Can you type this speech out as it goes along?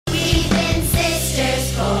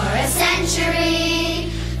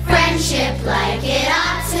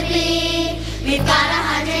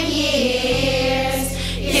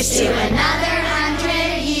to another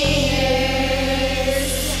 100 years.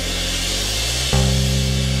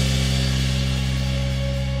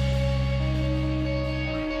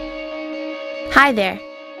 Hi there.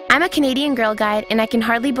 I'm a Canadian Girl Guide, and I can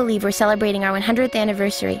hardly believe we're celebrating our 100th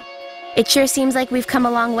anniversary. It sure seems like we've come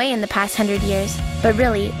a long way in the past 100 years, but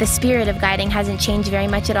really, the spirit of guiding hasn't changed very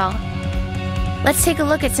much at all. Let's take a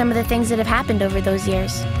look at some of the things that have happened over those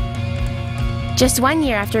years. Just 1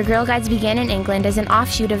 year after Girl Guides began in England as an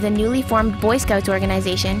offshoot of the newly formed Boy Scouts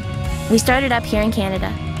organization, we started up here in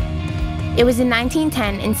Canada. It was in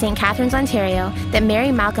 1910 in St. Catharines, Ontario, that Mary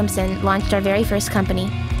Malcolmson launched our very first company.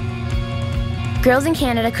 Girls in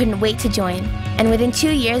Canada couldn't wait to join, and within 2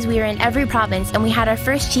 years we were in every province and we had our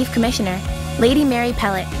first Chief Commissioner, Lady Mary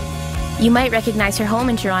Pellatt. You might recognize her home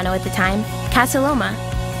in Toronto at the time, Casa Loma.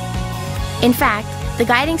 In fact, the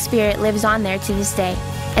guiding spirit lives on there to this day,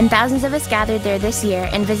 and thousands of us gathered there this year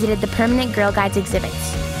and visited the permanent Girl Guides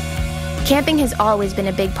exhibits. Camping has always been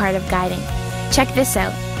a big part of guiding. Check this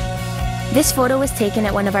out. This photo was taken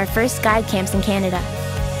at one of our first guide camps in Canada.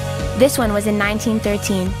 This one was in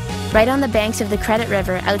 1913, right on the banks of the Credit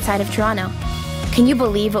River outside of Toronto. Can you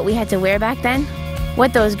believe what we had to wear back then?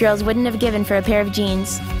 What those girls wouldn't have given for a pair of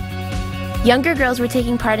jeans. Younger girls were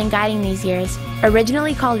taking part in guiding these years,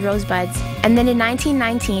 originally called Rosebuds, and then in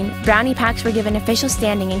 1919, brownie packs were given official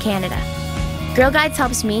standing in Canada. Girl Guides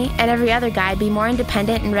helps me and every other guide be more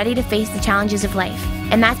independent and ready to face the challenges of life,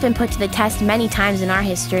 and that's been put to the test many times in our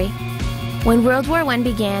history. When World War I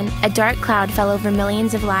began, a dark cloud fell over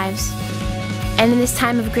millions of lives. And in this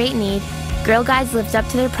time of great need, Girl Guides lived up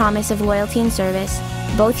to their promise of loyalty and service,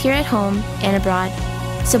 both here at home and abroad,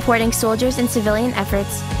 supporting soldiers and civilian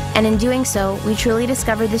efforts, and in doing so, we truly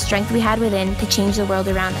discovered the strength we had within to change the world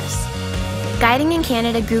around us. Guiding in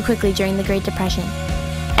Canada grew quickly during the Great Depression.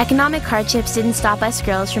 Economic hardships didn't stop us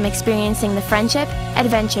girls from experiencing the friendship,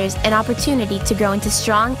 adventures, and opportunity to grow into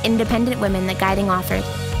strong, independent women that guiding offered.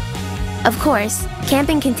 Of course,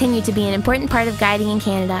 camping continued to be an important part of guiding in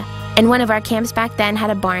Canada, and one of our camps back then had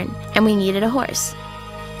a barn, and we needed a horse.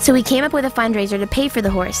 So we came up with a fundraiser to pay for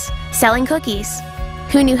the horse, selling cookies.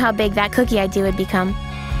 Who knew how big that cookie idea would become?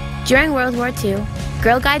 During World War II,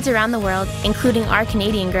 Girl Guides around the world, including our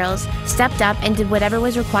Canadian girls, stepped up and did whatever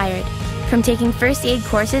was required, from taking first aid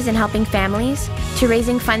courses and helping families, to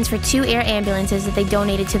raising funds for 2 air ambulances that they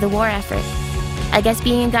donated to the war effort. I guess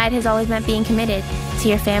being a guide has always meant being committed to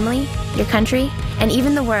your family, your country, and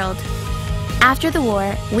even the world. After the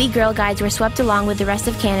war, we Girl Guides were swept along with the rest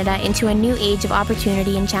of Canada into a new age of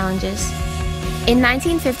opportunity and challenges. In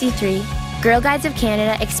 1953, Girl Guides of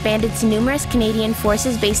Canada expanded to numerous Canadian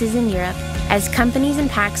Forces bases in Europe as companies and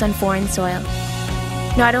packs on foreign soil.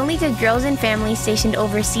 Not only did girls and families stationed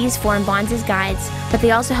overseas form bonds as guides, but they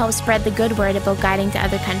also helped spread the good word about guiding to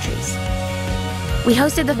other countries. We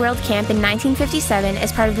hosted the World Camp in 1957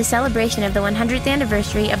 as part of the celebration of the 100th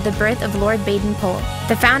anniversary of the birth of Lord Baden-Powell,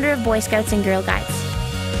 the founder of Boy Scouts and Girl Guides.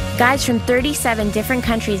 Guides from 37 different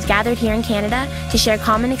countries gathered here in Canada to share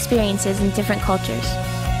common experiences in different cultures.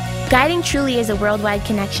 Guiding truly is a worldwide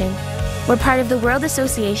connection. We're part of the World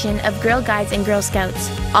Association of Girl Guides and Girl Scouts,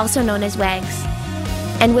 also known as WAGs.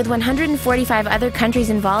 And with 145 other countries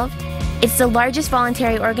involved, it's the largest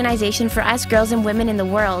voluntary organization for us girls and women in the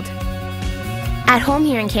world. At home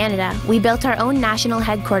here in Canada, we built our own national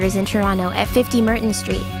headquarters in Toronto at 50 Merton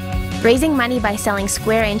Street, raising money by selling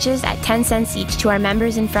square inches at 10 cents each to our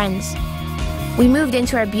members and friends. We moved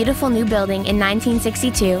into our beautiful new building in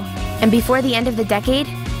 1962, and before the end of the decade,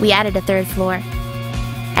 we added a 3rd floor.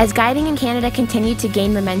 As guiding in Canada continued to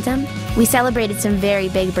gain momentum, we celebrated some very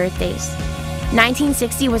big birthdays.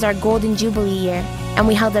 1960 was our Golden Jubilee year, and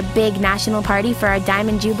we held a big national party for our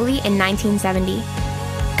Diamond Jubilee in 1970.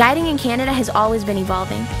 Guiding in Canada has always been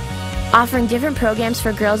evolving, offering different programs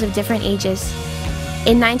for girls of different ages.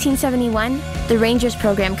 In 1971, the Rangers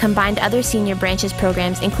program combined other senior branches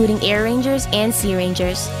programs including Air Rangers and Sea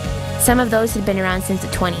Rangers. Some of those had been around since the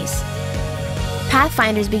 20s.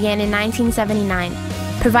 Pathfinders began in 1979,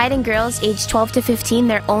 providing girls aged 12 to 15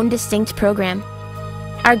 their own distinct program.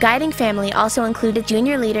 Our guiding family also included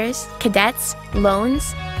junior leaders, cadets,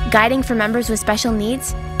 loans, guiding for members with special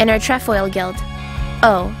needs, and our Trefoil Guild.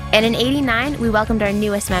 Oh, and in '89, we welcomed our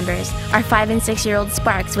newest members, our 5- and 6-year-old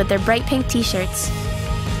Sparks with their bright pink t-shirts.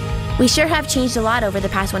 We sure have changed a lot over the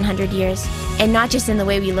past 100 years, and not just in the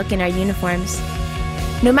way we look in our uniforms.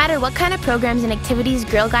 No matter what kind of programs and activities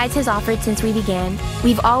Girl Guides has offered since we began,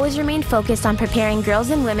 we've always remained focused on preparing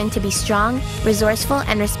girls and women to be strong, resourceful,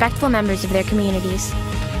 and respectful members of their communities.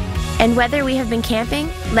 And whether we have been camping,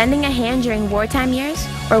 lending a hand during wartime years,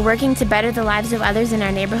 or working to better the lives of others in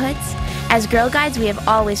our neighborhoods, As Girl Guides, we have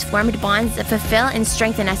always formed bonds that fulfill and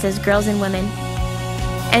strengthen us as girls and women.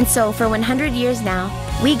 And so, for 100 years now,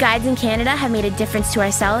 we guides in Canada have made a difference to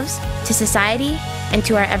ourselves, to society, and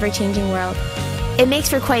to our ever-changing world. It makes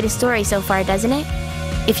for quite a story so far, doesn't it?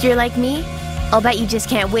 If you're like me, I'll bet you just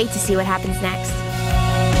can't wait to see what happens next.